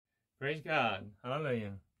Praise God.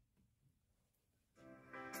 Hallelujah.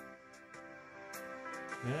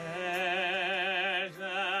 There's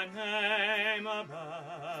a name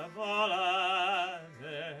above all others,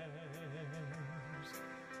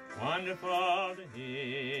 wonderful to hear,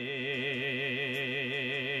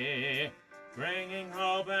 bringing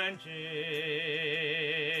hope and cheer.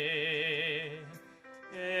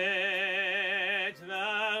 It's the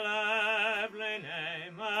lovely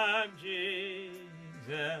name of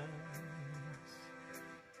Jesus,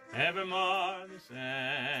 evermore the same.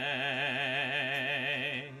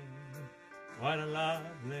 What a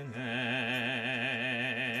lovely name.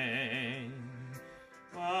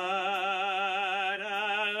 What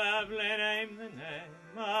a lovely name, the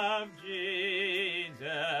name of Jesus,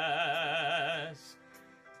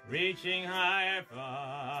 reaching higher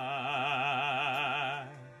far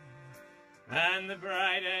than the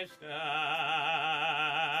brightest star,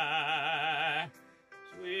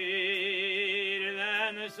 sweeter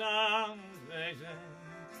than the songs they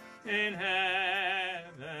sing in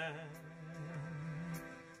heaven.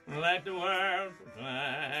 Let the world proclaim,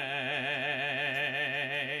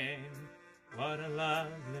 what a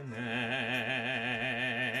lovely name.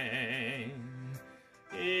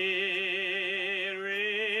 He'll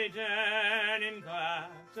return in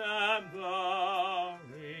clouds of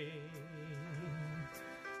glory,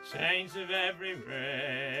 saints of every race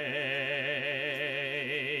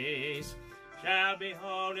shall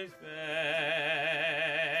behold his face.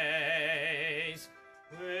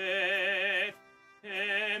 With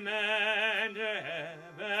him enter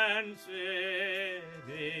heaven's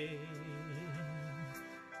city,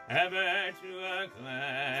 ever to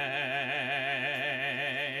acclaim.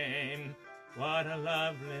 What a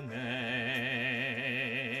lovely name.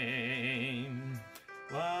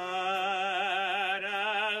 What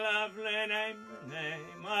a lovely name, the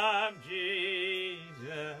name of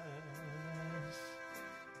Jesus,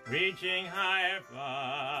 reaching higher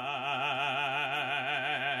far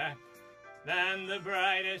than the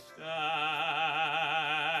brightest star,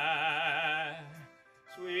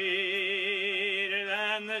 sweeter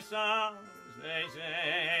than the songs they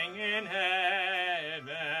sing in heaven.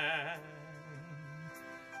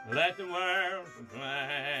 Let the world proclaim,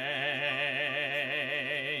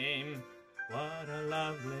 what a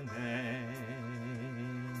lovely name.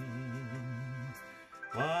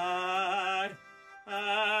 What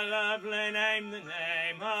a lovely name, the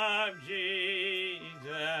name of Jesus,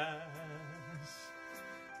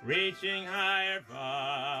 reaching higher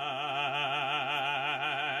far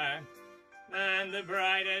than the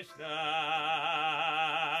brightest star,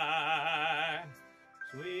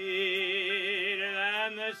 sweeter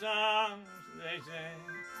than the songs they sing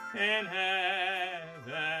in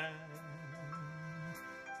heaven.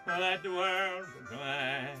 Let the world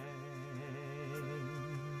proclaim,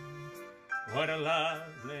 what a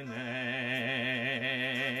lovely name.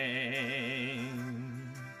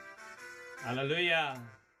 Hallelujah.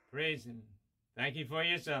 Praise him. Thank you for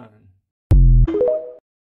your son.